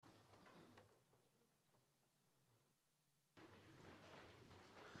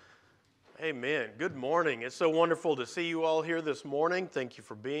Amen. Good morning. It's so wonderful to see you all here this morning. Thank you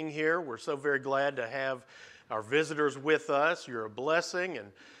for being here. We're so very glad to have our visitors with us. You're a blessing,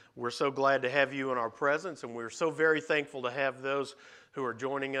 and we're so glad to have you in our presence. And we're so very thankful to have those who are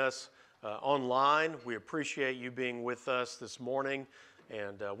joining us online. We appreciate you being with us this morning,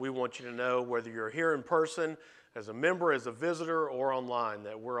 and we want you to know, whether you're here in person, as a member, as a visitor, or online,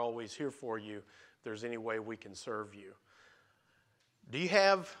 that we're always here for you if there's any way we can serve you. Do you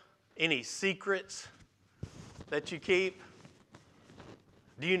have any secrets that you keep?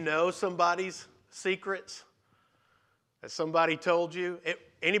 Do you know somebody's secrets that somebody told you?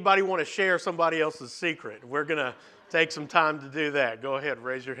 Anybody want to share somebody else's secret? We're going to take some time to do that. Go ahead,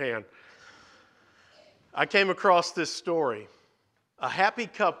 raise your hand. I came across this story. A happy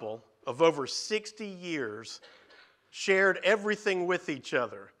couple of over 60 years shared everything with each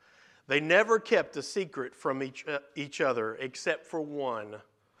other. They never kept a secret from each other except for one.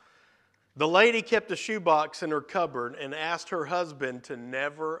 The lady kept a shoebox in her cupboard and asked her husband to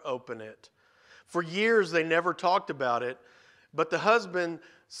never open it. For years they never talked about it, but the husband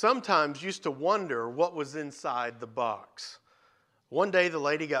sometimes used to wonder what was inside the box. One day the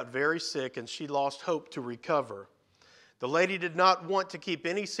lady got very sick and she lost hope to recover. The lady did not want to keep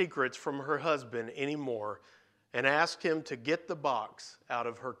any secrets from her husband anymore, and asked him to get the box out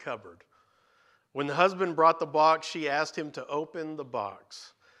of her cupboard. When the husband brought the box, she asked him to open the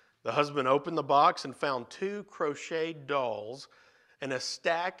box. The husband opened the box and found 2 crocheted dolls and a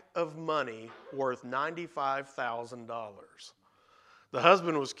stack of money worth $95,000. The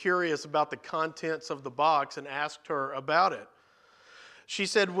husband was curious about the contents of the box and asked her about it. She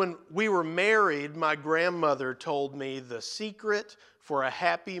said, "When we were married, my grandmother told me the secret for a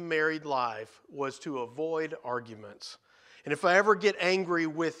happy married life was to avoid arguments. And if I ever get angry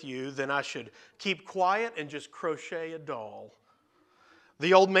with you, then I should keep quiet and just crochet a doll."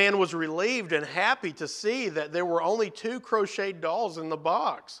 The old man was relieved and happy to see that there were only 2 crocheted dolls in the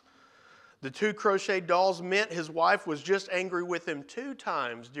box. The 2 crocheted dolls meant his wife was just angry with him 2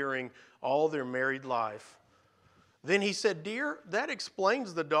 times during all their married life. Then he said, "Dear, that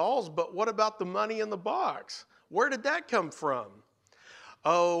explains the dolls, but what about the money in the box? Where did that come from?"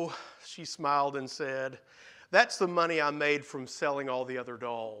 "Oh," she smiled and said, "that's the money I made from selling all the other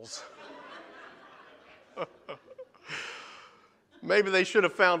dolls." Maybe they should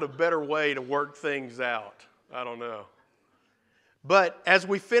have found a better way to work things out. I don't know. But as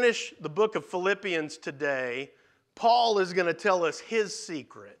we finish the book of Philippians today, Paul is going to tell us his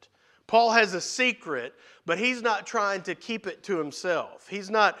secret. Paul has a secret, but he's not trying to keep it to himself. He's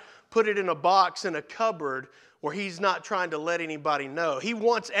not put it in a box in a cupboard where he's not trying to let anybody know. He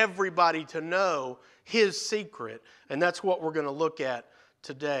wants everybody to know his secret, and that's what we're going to look at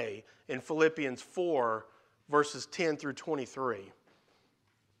today in Philippians 4, verses 10 through 23.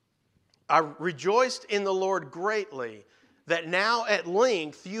 "I rejoiced in the Lord greatly that now at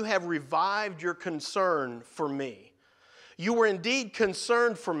length you have revived your concern for me. You were indeed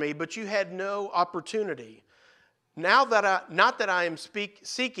concerned for me, but you had no opportunity. Now that not that I am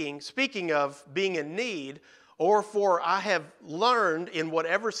speaking of being in need, or for I have learned in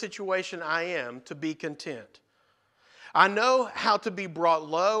whatever situation I am to be content. I know how to be brought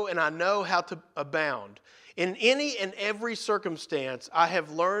low, and I know how to abound. In any and every circumstance, I have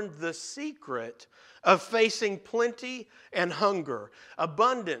learned the secret of facing plenty and hunger,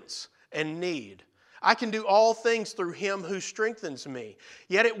 abundance and need. I can do all things through him who strengthens me.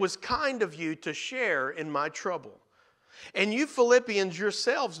 Yet it was kind of you to share in my trouble. And you Philippians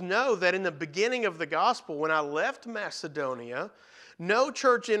yourselves know that in the beginning of the gospel, when I left Macedonia, no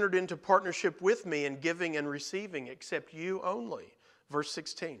church entered into partnership with me in giving and receiving except you only." Verse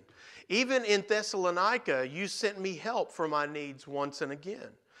 16. "Even in Thessalonica, you sent me help for my needs once and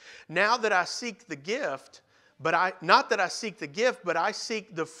again. Now that I seek the gift, not that I seek the gift, but I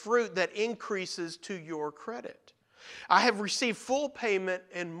seek the fruit that increases to your credit. I have received full payment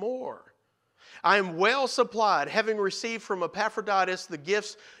and more. I am well supplied, having received from Epaphroditus the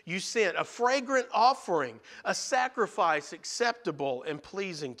gifts you sent, a fragrant offering, a sacrifice acceptable and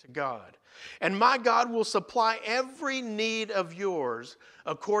pleasing to God. And my God will supply every need of yours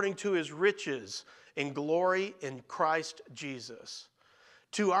according to his riches in glory in Christ Jesus.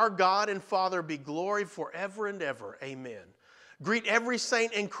 To our God and Father be glory forever and ever. Amen. Greet every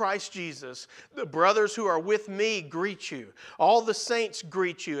saint in Christ Jesus. The brothers who are with me greet you. All the saints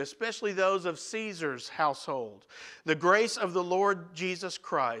greet you, especially those of Caesar's household. The grace of the Lord Jesus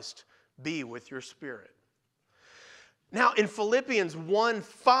Christ be with your spirit." Now in Philippians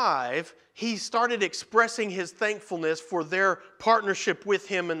 1:5, he started expressing his thankfulness for their partnership with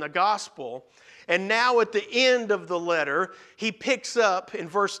him in the gospel. And now at the end of the letter, he picks up, in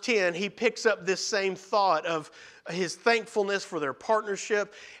verse 10, he picks up this same thought of his thankfulness for their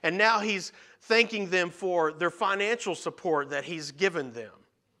partnership. And now he's thanking them for their financial support that he's given them.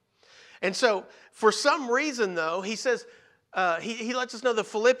 And so, for some reason, though, he says, he lets us know the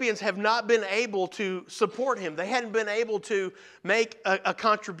Philippians have not been able to support him. They hadn't been able to make a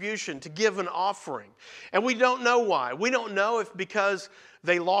contribution, to give an offering. And we don't know why. We don't know if because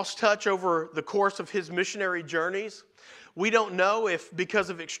they lost touch over the course of his missionary journeys. We don't know if because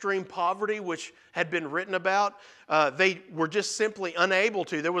of extreme poverty, which had been written about, they were just simply unable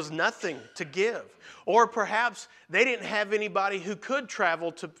to. There was nothing to give. Or perhaps they didn't have anybody who could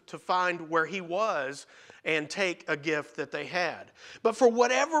travel to find where he was and take a gift that they had. But for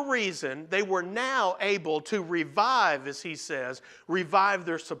whatever reason, they were now able to revive, as he says, revive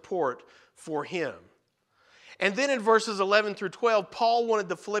their support for him. And then in verses 11 through 12, Paul wanted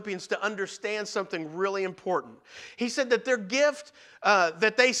the Philippians to understand something really important. He said that their gift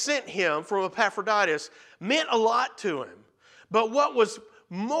that they sent him from Epaphroditus meant a lot to him. But what was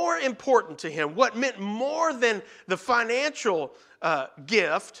more important to him, what meant more than the financial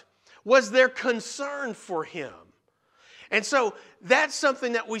gift, was their concern for him. And so that's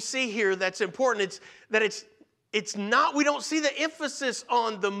something that we see here that's important. It's not, we don't see the emphasis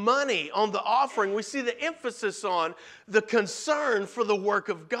on the money, on the offering. We see the emphasis on the concern for the work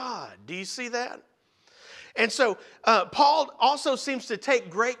of God. Do you see that? And so Paul also seems to take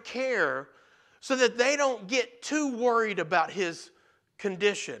great care so that they don't get too worried about his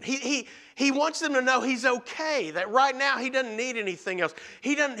condition. He wants them to know he's okay, that right now he doesn't need anything else.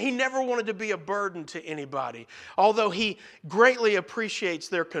 He never wanted to be a burden to anybody, although he greatly appreciates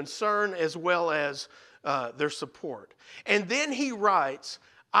their concern as well as their support. And then he writes,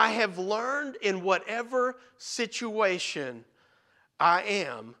 I have learned in whatever situation I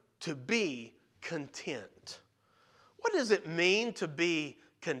am to be content. What does it mean to be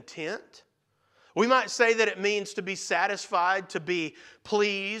content? We might say that it means to be satisfied, to be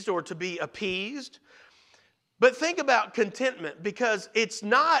pleased, or to be appeased. But think about contentment, because it's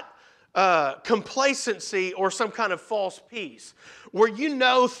not complacency or some kind of false peace, where you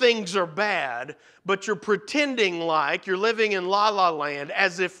know things are bad, but you're pretending like you're living in la-la land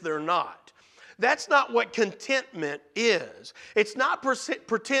as if they're not. That's not what contentment is. It's not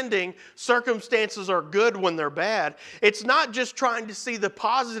pretending circumstances are good when they're bad. It's not just trying to see the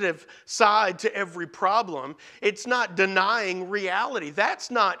positive side to every problem. It's not denying reality.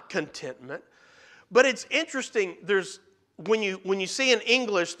 That's not contentment. But it's interesting, when you see in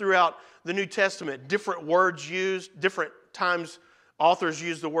English throughout the New Testament, different words used, different times authors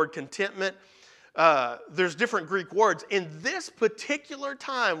use the word contentment. There's different Greek words. In this particular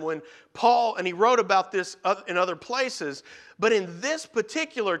time when Paul, and he wrote about this in other places, but in this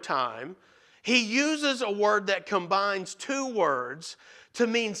particular time, he uses a word that combines two words to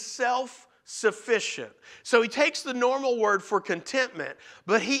mean self-sufficient. So he takes the normal word for contentment,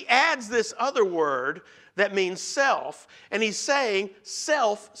 but he adds this other word that means self, and he's saying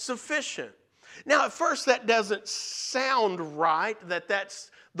self-sufficient. Now, at first, that doesn't sound right,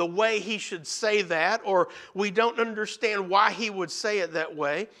 that's the way he should say that, or we don't understand why he would say it that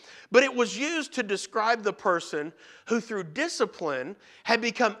way. But it was used to describe the person who, through discipline, had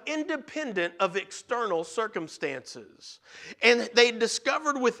become independent of external circumstances. And they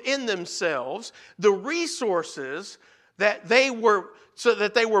discovered within themselves the resources that so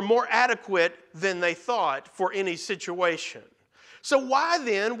that they were more adequate than they thought for any situation. So why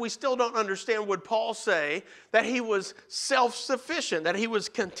then, we still don't understand, would Paul say that he was self-sufficient, that he was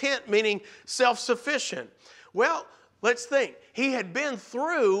content, meaning self-sufficient? Well, let's think. He had been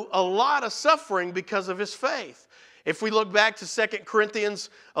through a lot of suffering because of his faith. If we look back to 2 Corinthians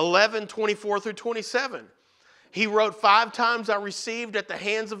 11, 24 through 27, he wrote, 5 times I received at the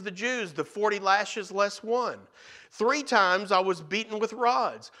hands of the Jews the 40 lashes less one. 3 times I was beaten with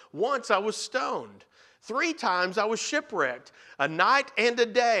rods. Once I was stoned. 3 times I was shipwrecked. A night and a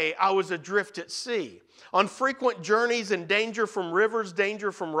day I was adrift at sea. On frequent journeys in danger from rivers,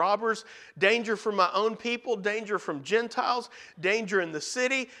 danger from robbers, danger from my own people, danger from Gentiles, danger in the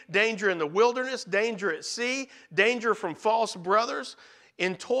city, danger in the wilderness, danger at sea, danger from false brothers.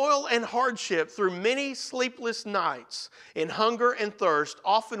 In toil and hardship through many sleepless nights, in hunger and thirst,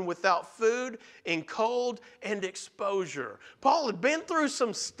 often without food, in cold and exposure. Paul had been through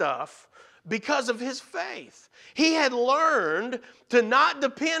some stuff because of his faith. He had learned to not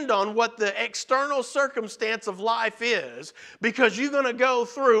depend on what the external circumstance of life is, because you're going to go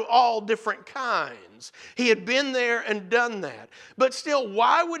through all different kinds. He had been there and done that. But still,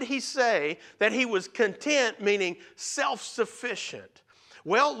 why would he say that he was content, meaning self-sufficient?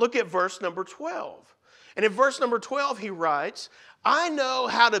 Well, look at verse number 12. And in verse number 12, he writes, I know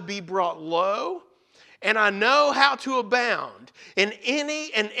how to be brought low, and I know how to abound. In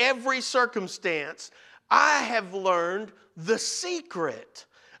any and every circumstance, I have learned the secret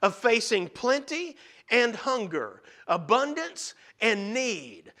of facing plenty and hunger, abundance and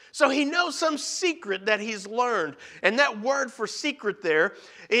need. So he knows some secret that he's learned. And that word for secret there,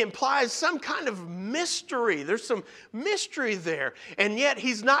 it implies some kind of mystery. There's some mystery there. And yet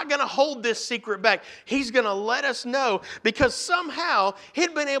he's not going to hold this secret back. He's going to let us know, because somehow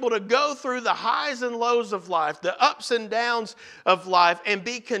he'd been able to go through the highs and lows of life, the ups and downs of life, and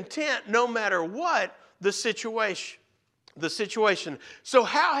be content no matter what the situation. So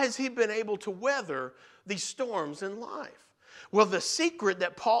how has he been able to weather these storms in life? Well, the secret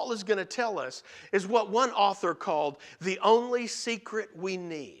that Paul is going to tell us is what one author called the only secret we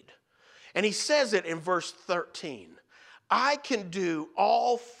need. And he says it in verse 13. I can do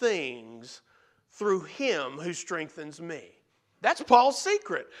all things through him who strengthens me. That's Paul's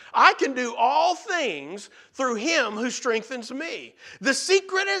secret. I can do all things through him who strengthens me. The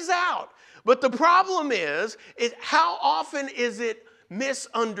secret is out. But the problem is how often is it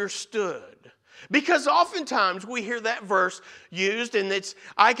misunderstood? Because oftentimes we hear that verse used, and it's,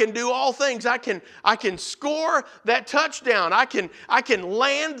 I can do all things. I can score that touchdown. I can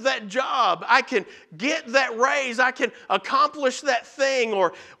land that job. I can get that raise. I can accomplish that thing,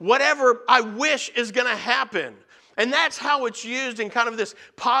 or whatever I wish is going to happen. And that's how it's used in kind of this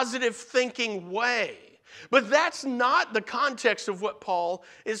positive thinking way. But that's not the context of what Paul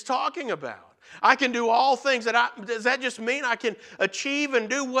is talking about. I can do all things. Does that just mean I can achieve and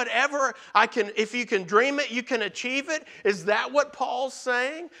do whatever I can? If you can dream it, you can achieve it? Is that what Paul's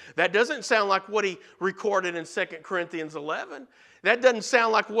saying? That doesn't sound like what he recorded in 2 Corinthians 11. That doesn't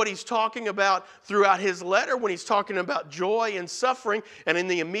sound like what he's talking about throughout his letter when he's talking about joy and suffering and in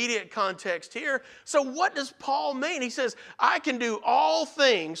the immediate context here. So what does Paul mean? He says, I can do all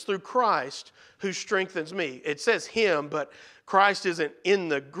things through Christ who strengthens me. It says him, but Christ isn't in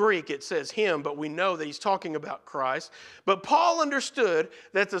the Greek. It says him, but we know that he's talking about Christ. But Paul understood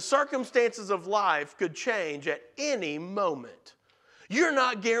that the circumstances of life could change at any moment. You're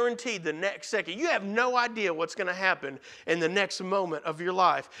not guaranteed the next second. You have no idea what's going to happen in the next moment of your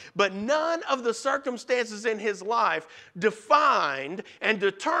life. But none of the circumstances in his life defined and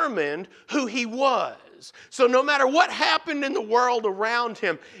determined who he was. So no matter what happened in the world around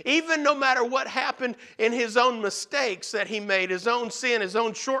him, even no matter what happened in his own mistakes that he made, his own sin, his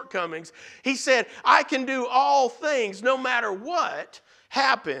own shortcomings, he said, I can do all things no matter what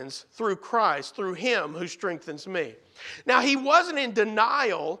happens through Christ, through him who strengthens me. Now, he wasn't in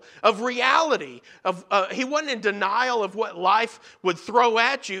denial of reality. He wasn't in denial of what life would throw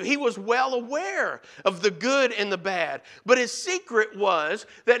at you. He was well aware of the good and the bad. But his secret was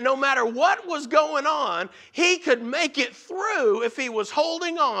that no matter what was going on, he could make it through if he was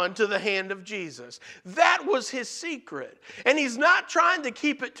holding on to the hand of Jesus. That was his secret. And he's not trying to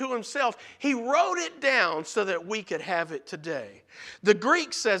keep it to himself. He wrote it down so that we could have it today. The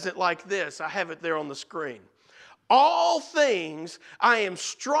Greek says it like this. I have it there on the screen. All things I am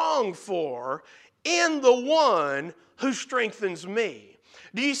strong for in the one who strengthens me.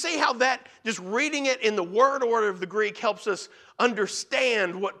 Do you see how that, just reading it in the word order of the Greek, helps us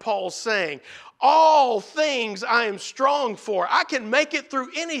understand what Paul's saying? All things I am strong for. I can make it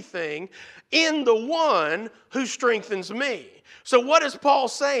through anything in the one who strengthens me. So what is Paul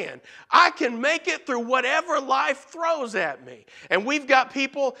saying? I can make it through whatever life throws at me. And we've got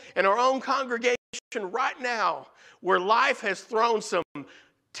people in our own congregation right now where life has thrown some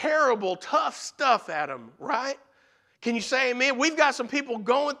terrible, tough stuff at them, right? Can you say amen? We've got some people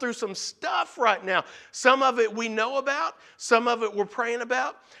going through some stuff right now. Some of it we know about. Some of it we're praying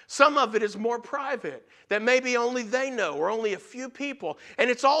about. Some of it is more private, that maybe only they know, or only a few people. And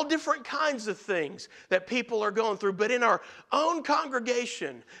it's all different kinds of things that people are going through. But in our own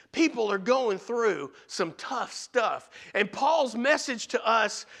congregation, people are going through some tough stuff. And Paul's message to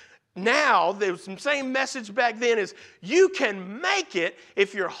us now, the same message back then, is you can make it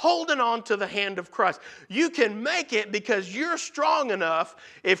if you're holding on to the hand of Christ. You can make it because you're strong enough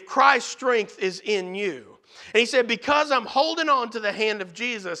if Christ's strength is in you. And he said, because I'm holding on to the hand of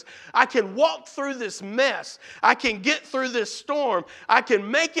Jesus, I can walk through this mess. I can get through this storm. I can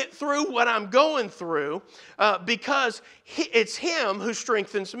make it through what I'm going through because it's him who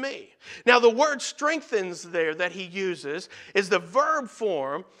strengthens me. Now, the word strengthens there that he uses is the verb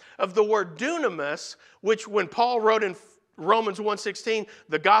form of the word dunamis, which when Paul wrote in Romans 1:16,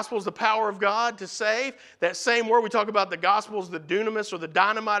 the gospel is the power of God to save. That same word, we talk about the gospel is the dunamis or the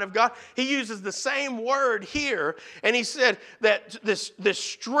dynamite of God. He uses the same word here, and he said that this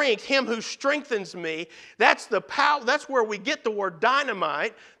strength, him who strengthens me, that's the power. That's where we get the word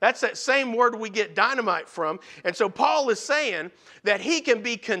dynamite. That's that same word we get dynamite from. And so Paul is saying that he can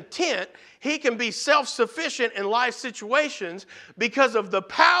be content, he can be self-sufficient in life situations because of the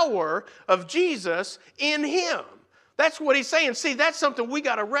power of Jesus in him. That's what he's saying. See, that's something we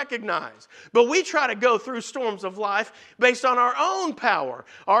got to recognize. But we try to go through storms of life based on our own power,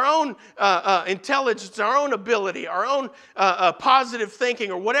 our own intelligence, our own ability, our own positive thinking,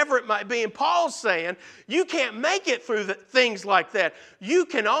 or whatever it might be. And Paul's saying, you can't make it through things like that. You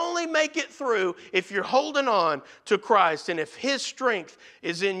can only make it through if you're holding on to Christ and if his strength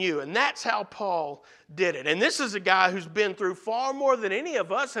is in you. And that's how Paul did it. And this is a guy who's been through far more than any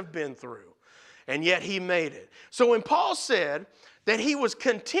of us have been through. And yet he made it. So when Paul said that he was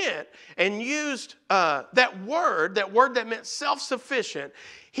content and used that word that meant self-sufficient,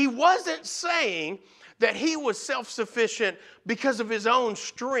 he wasn't saying that he was self-sufficient because of his own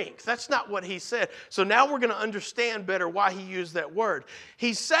strength. That's not what he said. So now we're going to understand better why he used that word.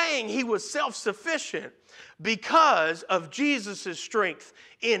 He's saying he was self-sufficient because of Jesus' strength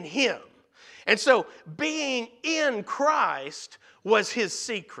in him. And so being in Christ was his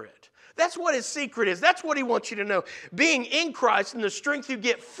secret. That's what his secret is. That's what he wants you to know. Being in Christ and the strength you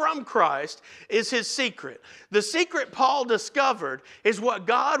get from Christ is his secret. The secret Paul discovered is what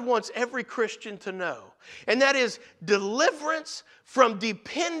God wants every Christian to know. And that is deliverance from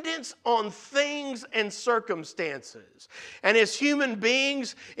dependence on things and circumstances. And as human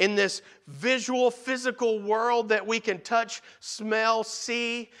beings in this visual, physical world that we can touch, smell,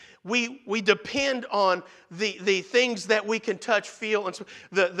 see, we depend on the things that we can touch, feel, and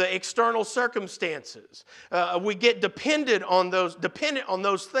the external circumstances. We get dependent on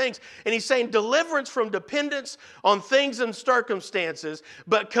those things. And he's saying deliverance from dependence on things and circumstances,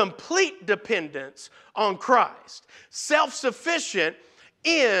 but complete dependence on Christ. Self-sufficient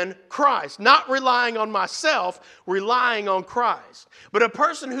in Christ, not relying on myself, relying on Christ. But a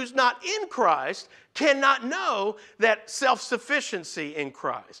person who's not in Christ cannot know that self-sufficiency in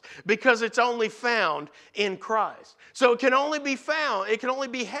Christ because it's only found in Christ. So it can only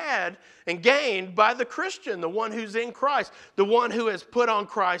be had and gained by the Christian, the one who's in Christ, the one who has put on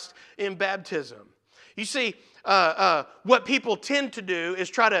Christ in baptism. You see, what people tend to do is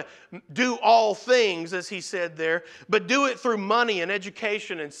try to do all things, as he said there, but do it through money and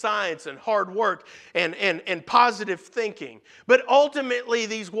education and science and hard work and positive thinking. But ultimately,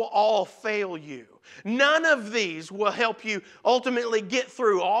 these will all fail you. None of these will help you ultimately get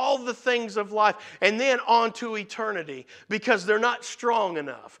through all the things of life and then on to eternity because they're not strong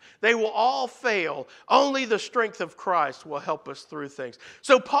enough. They will all fail. Only the strength of Christ will help us through things.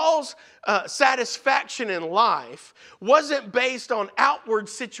 So Paul's satisfaction in life wasn't based on outward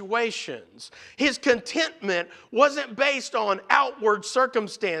situations. His contentment wasn't based on outward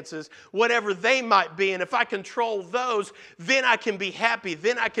circumstances, whatever they might be. And if I control those, then I can be happy.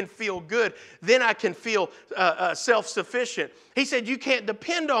 Then I can feel good. Then I can feel self-sufficient. He said you can't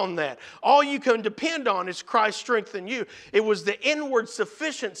depend on that. All you can depend on is Christ's strength in you. It was the inward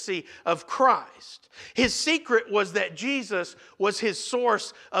sufficiency of Christ. His secret was that Jesus was his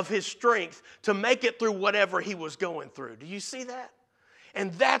source of his strength to make it through whatever he was going through. Do you see that?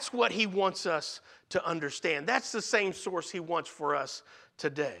 And that's what he wants us to understand. That's the same source he wants for us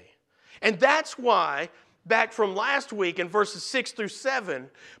today. And that's why back from last week in verses 6 through 7,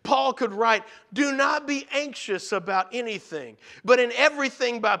 Paul could write, "Do not be anxious about anything, but in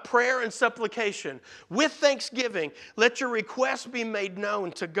everything by prayer and supplication, with thanksgiving, let your requests be made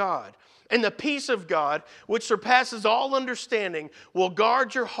known to God. And the peace of God, which surpasses all understanding, will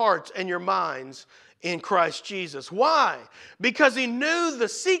guard your hearts and your minds in Christ Jesus." Why? Because he knew the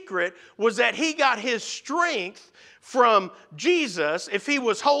secret was that he got his strength from Jesus if he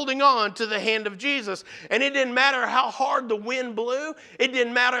was holding on to the hand of Jesus. And it didn't matter how hard the wind blew. It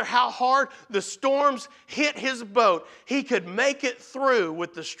didn't matter how hard the storms hit his boat. He could make it through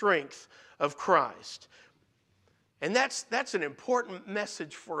with the strength of Christ. And that's an important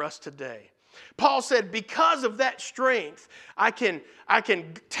message for us today. Paul said, because of that strength, I can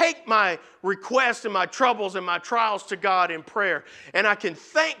take my requests and my troubles and my trials to God in prayer. And I can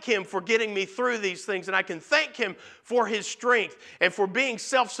thank him for getting me through these things. And I can thank him for his strength and for being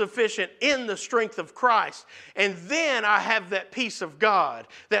self-sufficient in the strength of Christ. And then I have that peace of God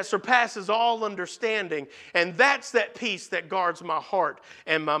that surpasses all understanding. And that's that peace that guards my heart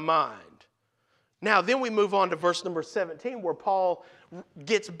and my mind. Now, then we move on to verse number 17 where Paul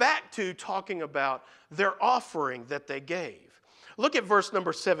gets back to talking about their offering that they gave. Look at verse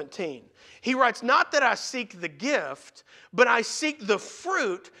number 17. He writes, not that I seek the gift, but I seek the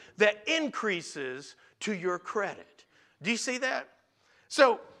fruit that increases to your credit. Do you see that?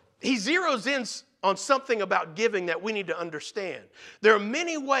 So he zeroes in on something about giving that we need to understand. There are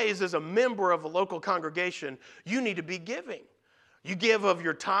many ways as a member of a local congregation you need to be giving. You give of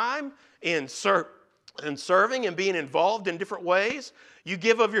your time in serving and being involved in different ways. You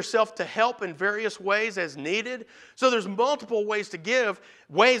give of yourself to help in various ways as needed. So there's multiple ways to give,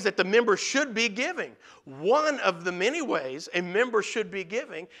 ways that the member should be giving. One of the many ways a member should be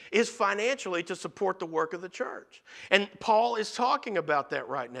giving is financially to support the work of the church. And Paul is talking about that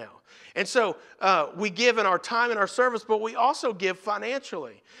right now. And so we give in our time and our service, but we also give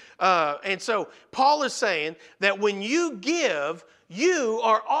financially. And so Paul is saying that when you give, you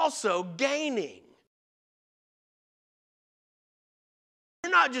are also gaining.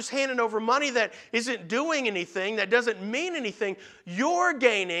 You're not just handing over money that isn't doing anything, that doesn't mean anything. You're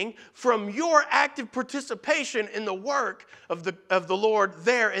gaining from your active participation in the work of the Lord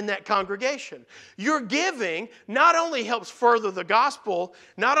there in that congregation. Your giving not only helps further the gospel,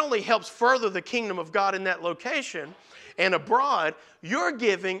 not only helps further the kingdom of God in that location and abroad, your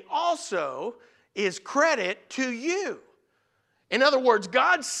giving also is credit to you. In other words,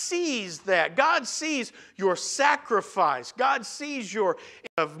 God sees that. God sees your sacrifice. God sees your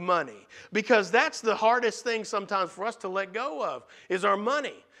of money. Because that's the hardest thing sometimes for us to let go of, is our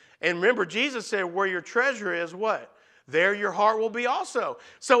money. And remember, Jesus said, where your treasure is, what? There your heart will be also.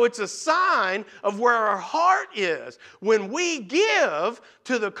 So it's a sign of where our heart is. When we give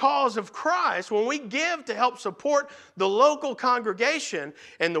to the cause of Christ, when we give to help support the local congregation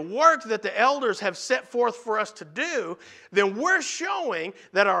and the work that the elders have set forth for us to do, then we're showing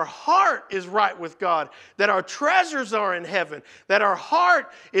that our heart is right with God, that our treasures are in heaven, that our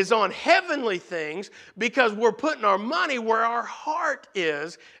heart is on heavenly things because we're putting our money where our heart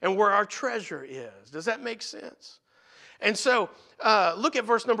is and where our treasure is. Does that make sense? And so, look at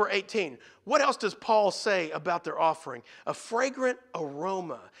verse number 18. What else does Paul say about their offering? A fragrant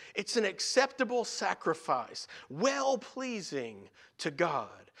aroma. It's an acceptable sacrifice, well-pleasing to God.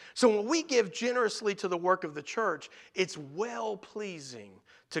 So when we give generously to the work of the church, it's well-pleasing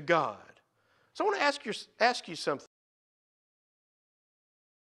to God. So I want to ask you something.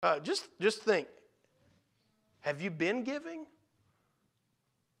 Just think, have you been giving?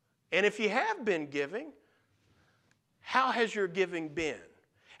 And if you have been giving, how has your giving been?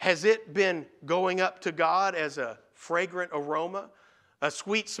 Has it been going up to God as a fragrant aroma, a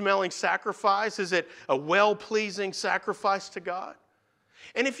sweet-smelling sacrifice? Is it a well-pleasing sacrifice to God?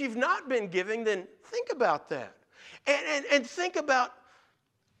 And if you've not been giving, then think about that. And think about,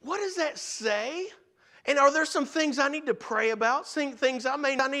 what does that say? And are there some things I need to pray about? Things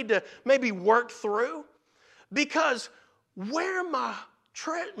I need to maybe work through? Because where my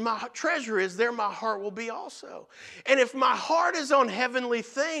treasure is, there my heart will be also. And if my heart is on heavenly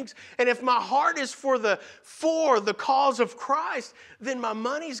things, and if my heart is for the cause of Christ, then my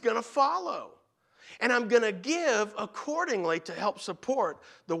money's going to follow. And I'm going to give accordingly to help support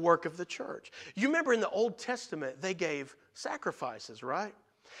the work of the church. You remember in the Old Testament, they gave sacrifices, right?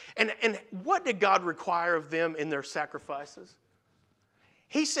 And what did God require of them in their sacrifices?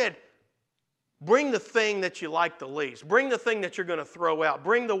 He said, bring the thing that you like the least. Bring the thing that you're going to throw out.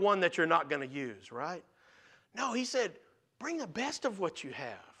 Bring the one that you're not going to use, right? No, he said, bring the best of what you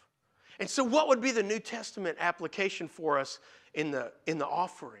have. And so what would be the New Testament application for us in the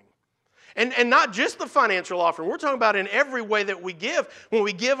offering? And not just the financial offering. We're talking about in every way that we give. When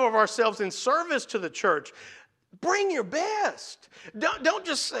we give of ourselves in service to the church, bring your best. Don't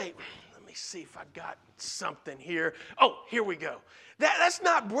just say, let me see if I got something here. Oh, here we go. That's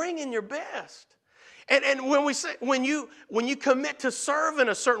not bringing your best. And when we say when you commit to serve in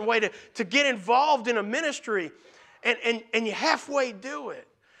a certain way, to get involved in a ministry, and you halfway do it,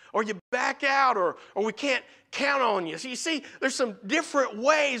 or you back out, or we can't count on you. So you see, there's some different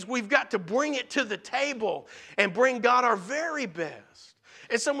ways we've got to bring it to the table and bring God our very best.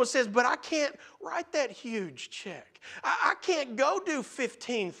 And someone says, but I can't write that huge check. I can't go do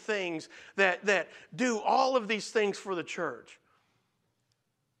 15 things that do all of these things for the church.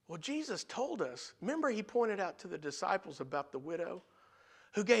 Well, Jesus told us, remember he pointed out to the disciples about the widow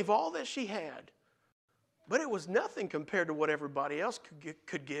who gave all that she had, but it was nothing compared to what everybody else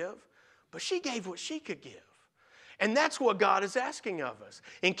could give, but she gave what she could give. And that's what God is asking of us,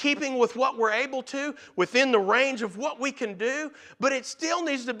 in keeping with what we're able to, within the range of what we can do, but it still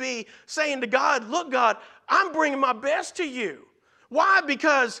needs to be saying to God, look, God, I'm bringing my best to you. Why?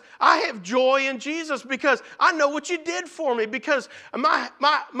 Because I have joy in Jesus, because I know what you did for me, because my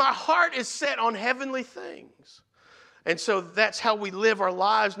heart is set on heavenly things. And so that's how we live our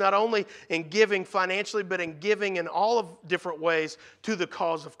lives, not only in giving financially, but in giving in all of different ways to the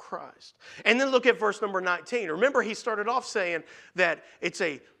cause of Christ. And then look at verse number 19. Remember, he started off saying that it's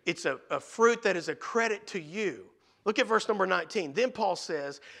a fruit that is a credit to you. Look at verse number 19. Then Paul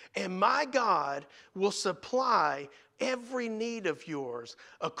says, and my God will supply every need of yours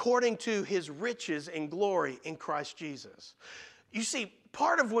according to his riches and glory in Christ Jesus. You see,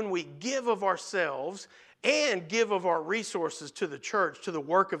 part of when we give of ourselves and give of our resources to the church, to the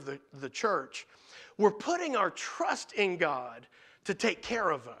work of the church, we're putting our trust in God to take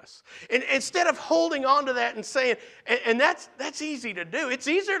care of us. And instead of holding on to that and saying, and that's easy to do. It's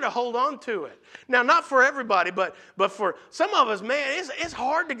easier to hold on to it. Now, not for everybody, but for some of us, man, it's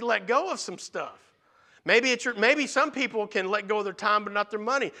hard to let go of some stuff. Maybe some people can let go of their time but not their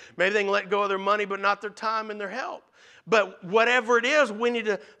money. Maybe they can let go of their money but not their time and their help. But whatever it is, we need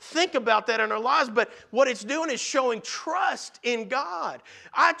to think about that in our lives. But what it's doing is showing trust in God.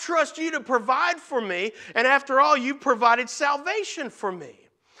 I trust you to provide for me, and after all, you provided salvation for me.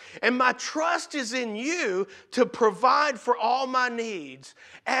 And my trust is in you to provide for all my needs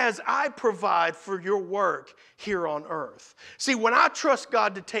as I provide for your work here on earth. See, when I trust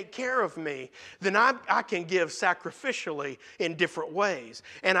God to take care of me, then I can give sacrificially in different ways.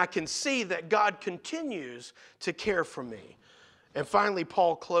 And I can see that God continues to care for me. And finally,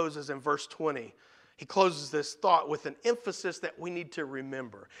 Paul closes in verse 20. He closes this thought with an emphasis that we need to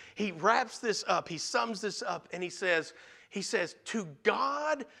remember. He wraps this up. He sums this up, and he says, to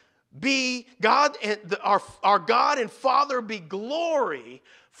God be God and our God and Father be glory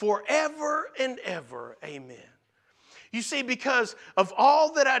forever and ever. Amen. You see, because of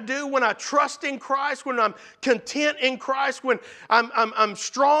all that I do, when I trust in Christ, when I'm content in Christ, when I'm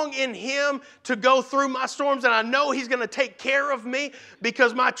strong in Him to go through my storms, and I know He's going to take care of me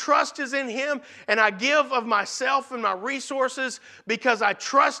because my trust is in Him, and I give of myself and my resources because I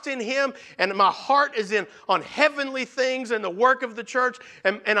trust in Him, and my heart is on heavenly things and the work of the church,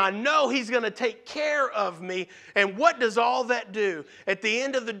 and I know He's going to take care of me. And what does all that do? At the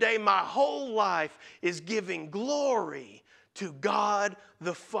end of the day, my whole life is giving glory to God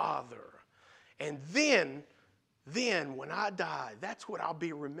the Father. And then when I die, that's what I'll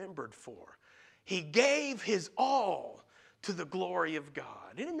be remembered for. He gave His all to the glory of God.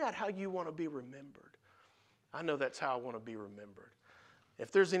 Isn't that how you want to be remembered? I know that's how I want to be remembered.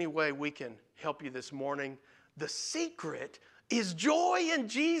 If there's any way we can help you this morning, the secret is joy in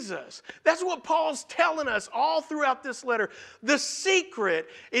Jesus. That's what Paul's telling us all throughout this letter. The secret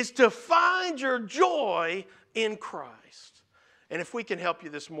is to find your joy in Christ. And if we can help you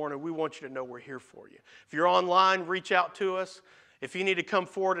this morning, we want you to know we're here for you. If you're online, reach out to us. If you need to come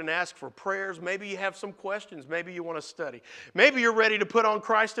forward and ask for prayers, maybe you have some questions, maybe you want to study. Maybe you're ready to put on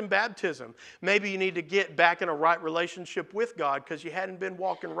Christ in baptism. Maybe you need to get back in a right relationship with God because you hadn't been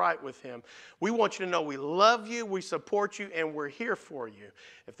walking right with Him. We want you to know we love you, we support you, and we're here for you.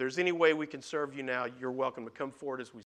 If there's any way we can serve you now, you're welcome to come forward as we